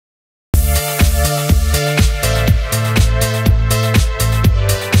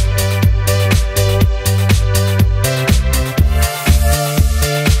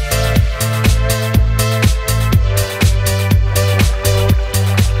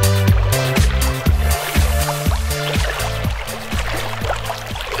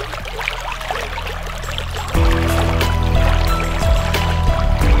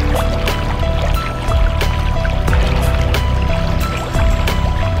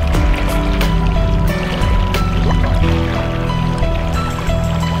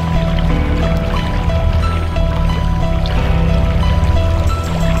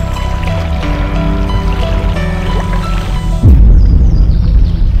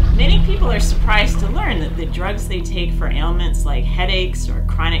people are surprised to learn that the drugs they take for ailments like headaches or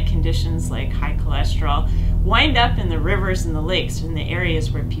chronic conditions like high cholesterol wind up in the rivers and the lakes in the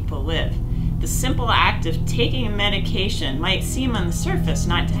areas where people live. The simple act of taking a medication might seem on the surface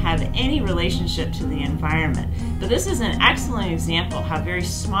not to have any relationship to the environment, but this is an excellent example how very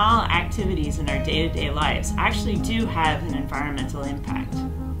small activities in our day-to-day lives actually do have an environmental impact.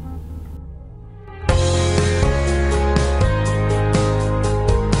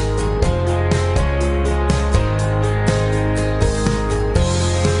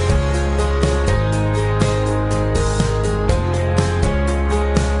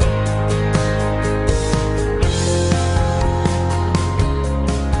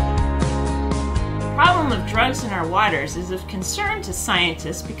 Drugs in our waters is of concern to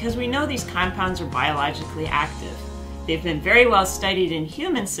scientists because we know these compounds are biologically active. They've been very well studied in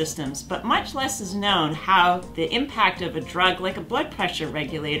human systems, but much less is known how the impact of a drug like a blood pressure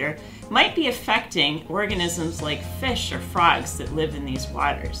regulator might be affecting organisms like fish or frogs that live in these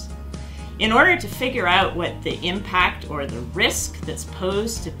waters. In order to figure out what the impact or the risk that's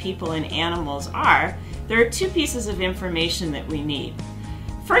posed to people and animals are, there are two pieces of information that we need.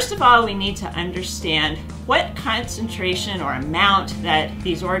 First of all, we need to understand what concentration or amount that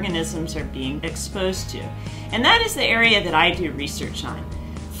these organisms are being exposed to. And that is the area that I do research on.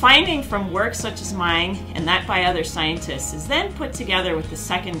 Finding from work such as mine and that by other scientists is then put together with the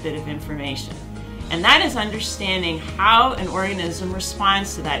second bit of information. And that is understanding how an organism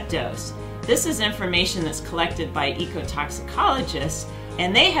responds to that dose. This is information that's collected by ecotoxicologists,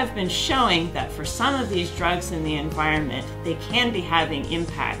 and they have been showing that for some of these drugs in the environment, they can be having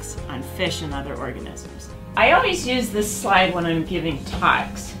impacts on fish and other organisms. I always use this slide when I'm giving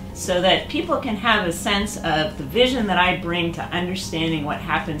talks so that people can have a sense of the vision that I bring to understanding what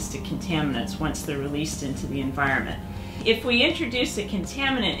happens to contaminants once they're released into the environment. If we introduce a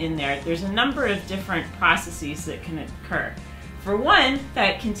contaminant in there, there's a number of different processes that can occur. For one,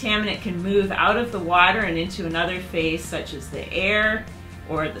 that contaminant can move out of the water and into another phase such as the air,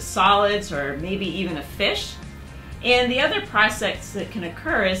 or the solids, or maybe even a fish. And the other process that can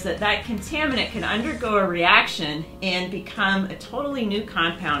occur is that that contaminant can undergo a reaction and become a totally new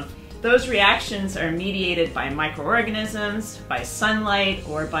compound. Those reactions are mediated by microorganisms, by sunlight,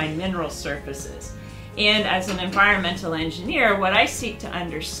 or by mineral surfaces. And as an environmental engineer, what I seek to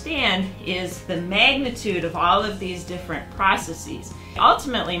understand is the magnitude of all of these different processes.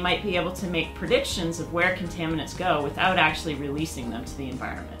 Ultimately, might be able to make predictions of where contaminants go without actually releasing them to the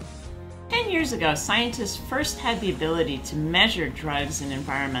environment. 10 years ago, scientists first had the ability to measure drugs in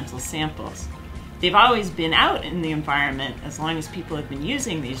environmental samples. They've always been out in the environment as long as people have been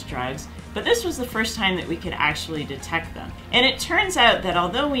using these drugs, but this was the first time that we could actually detect them. And it turns out that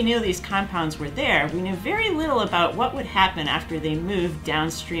although we knew these compounds were there, we knew very little about what would happen after they moved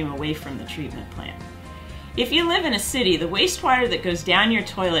downstream away from the treatment plant. If you live in a city, the wastewater that goes down your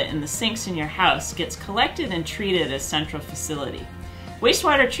toilet and the sinks in your house gets collected and treated at a central facility.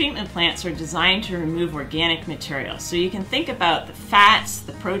 Wastewater treatment plants are designed to remove organic material, so you can think about the fats,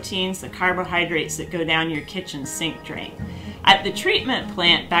 the proteins, the carbohydrates that go down your kitchen sink drain. At the treatment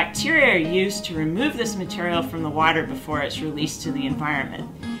plant, bacteria are used to remove this material from the water before it's released to the environment.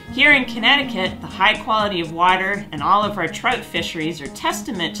 Here in Connecticut, the high quality of water and all of our trout fisheries are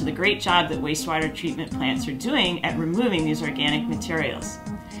testament to the great job that wastewater treatment plants are doing at removing these organic materials.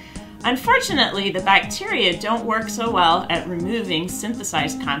 Unfortunately, the bacteria don't work so well at removing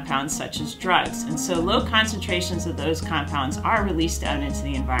synthesized compounds such as drugs, and so low concentrations of those compounds are released out into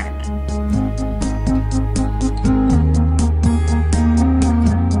the environment.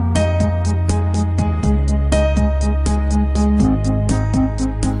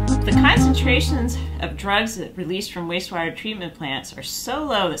 The concentrations of drugs that released from wastewater treatment plants are so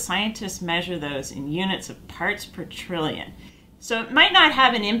low that scientists measure those in units of parts per trillion. So it might not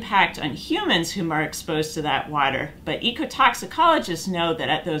have an impact on humans who are exposed to that water, but ecotoxicologists know that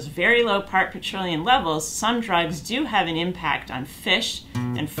at those very low part per trillion levels, some drugs do have an impact on fish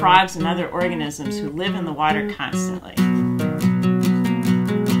and frogs and other organisms who live in the water constantly.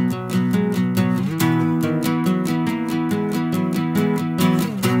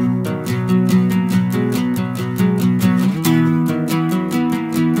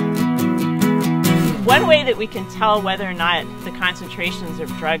 One way that we can tell whether or not the concentrations of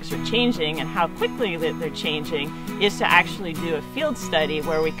drugs are changing and how quickly that they're changing is to actually do a field study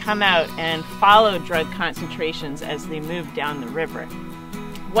where we come out and follow drug concentrations as they move down the river.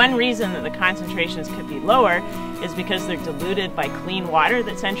 One reason that the concentrations could be lower is because they're diluted by clean water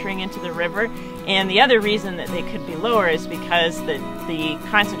that's entering into the river, and the other reason that they could be lower is because the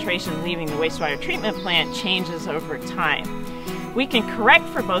concentration leaving the wastewater treatment plant changes over time. We can correct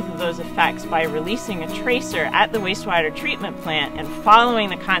for both of those effects by releasing a tracer at the wastewater treatment plant and following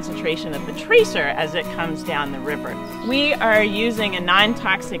the concentration of the tracer as it comes down the river. We are using a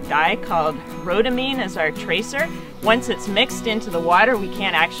non-toxic dye called rhodamine as our tracer. Once it's mixed into the water, we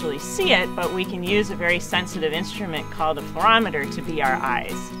can't actually see it, but we can use a very sensitive instrument called a fluorometer to be our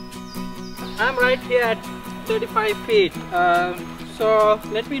eyes. I'm right here at 35 feet. So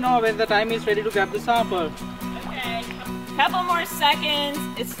let me know when the time is ready to grab the sample. Okay, couple more seconds.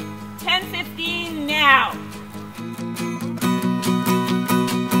 It's 10:15 now.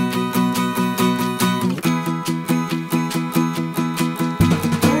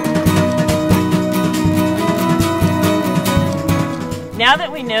 Now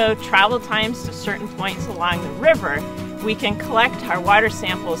that we know travel times to certain points along the river, we can collect our water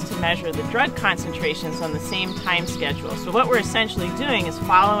samples to measure the drug concentrations on the same time schedule. So what we're essentially doing is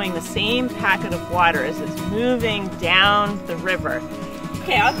following the same packet of water as it's moving down the river.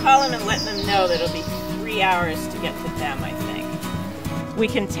 Okay, I'll call them and let them know that it'll be 3 hours to get to them, I think. We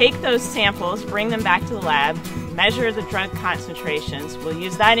can take those samples, bring them back to the lab, measure the drug concentrations. We'll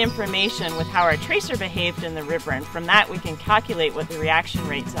use that information with how our tracer behaved in the river, and from that we can calculate what the reaction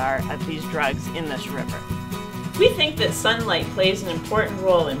rates are of these drugs in this river. We think that sunlight plays an important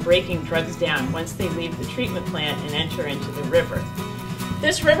role in breaking drugs down once they leave the treatment plant and enter into the river.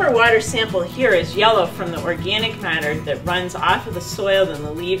 This river water sample here is yellow from the organic matter that runs off of the soil and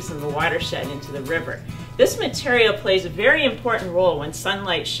the leaves and the watershed into the river. This material plays a very important role when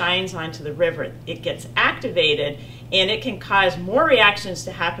sunlight shines onto the river. It gets activated and it can cause more reactions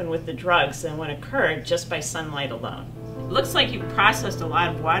to happen with the drugs than would occur just by sunlight alone. It looks like you've processed a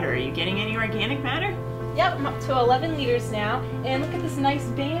lot of water. Are you getting any organic matter? Yep, I'm up to 11 liters now, and look at this nice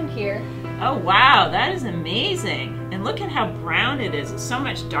band here. Oh wow, that is amazing. And look at how brown it is. It's so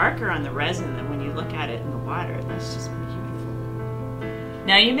much darker on the resin than when you look at it in the water. That's just beautiful.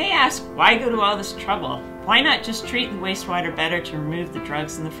 Now you may ask, why go to all this trouble? Why not just treat the wastewater better to remove the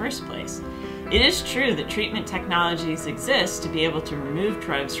drugs in the first place? It is true that treatment technologies exist to be able to remove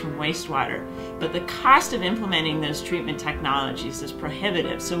drugs from wastewater, but the cost of implementing those treatment technologies is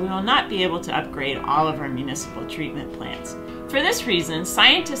prohibitive, so we will not be able to upgrade all of our municipal treatment plants. For this reason,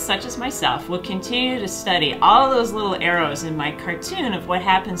 scientists such as myself will continue to study all those little arrows in my cartoon of what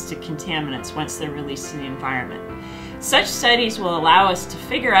happens to contaminants once they're released to the environment. Such studies will allow us to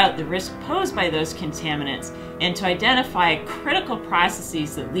figure out the risk posed by those contaminants and to identify critical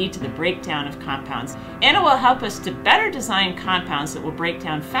processes that lead to the breakdown of compounds. And it will help us to better design compounds that will break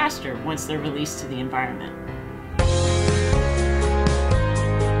down faster once they're released to the environment.